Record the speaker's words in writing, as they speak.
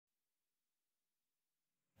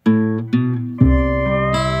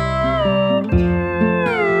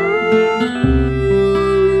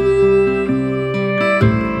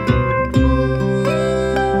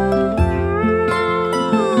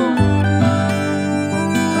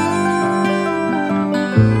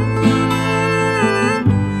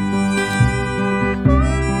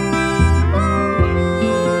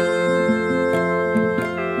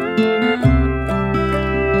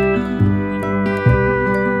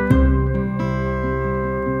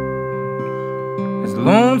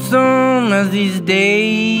Lonesome as these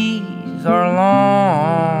days are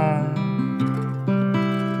long,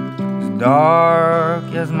 as dark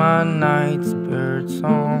as my night's bird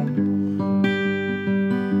song.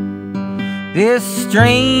 This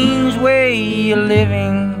strange way of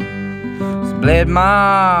living has bled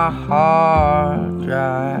my heart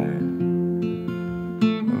dry.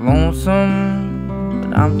 Lonesome,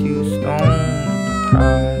 but I'm too stoned to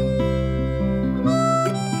cry.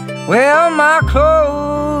 Well, my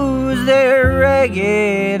clothes, they're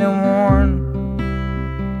ragged and worn.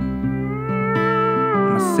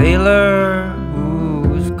 I'm a sailor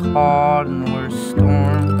who's caught in the worst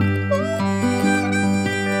storm.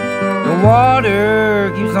 The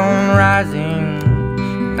water keeps on rising,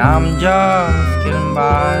 and I'm just getting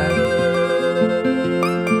by.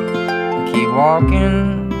 I keep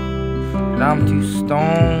walking, but I'm too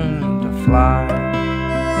stoned to fly.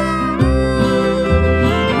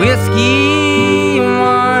 Whiskey and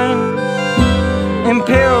wine and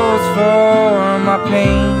pills for my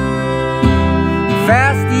pain,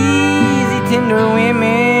 fast, easy, tender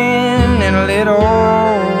women and a little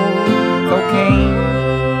cocaine.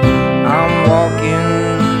 I'm walking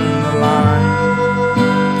the line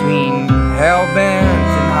between hell-bent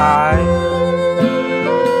and high.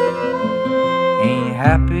 Ain't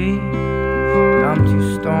happy, but I'm too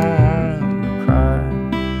stoned to cry.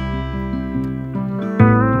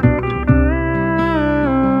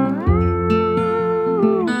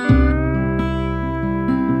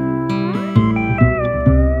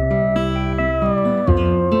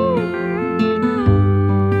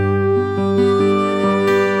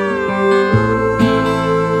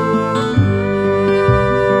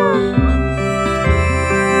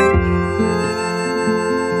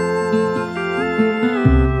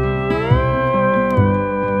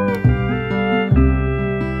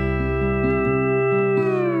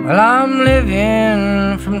 Well, I'm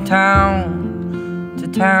living from town to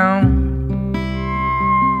town.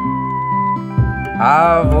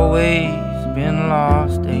 I've always been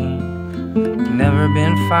lost, ain't never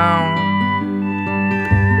been found.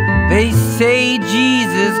 They say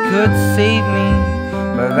Jesus could save me,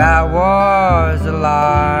 but that was a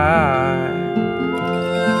lie.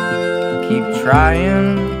 I keep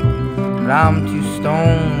trying, but I'm too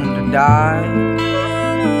stoned to die.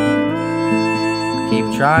 Keep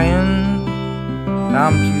trying, but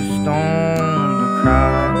I'm too stoned to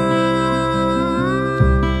cry.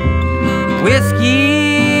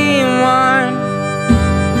 Whiskey and wine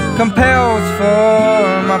compels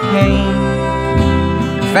for my pain,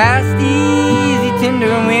 fast, easy,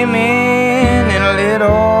 tender women and a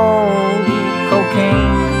little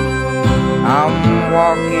cocaine. I'm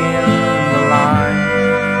walking the line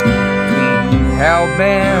between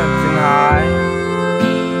hell-bent and high.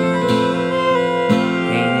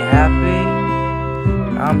 Happy,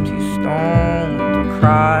 I'm too stoned to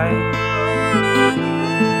cry.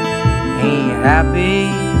 Ain't happy,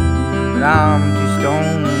 but I'm too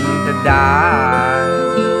stoned to die.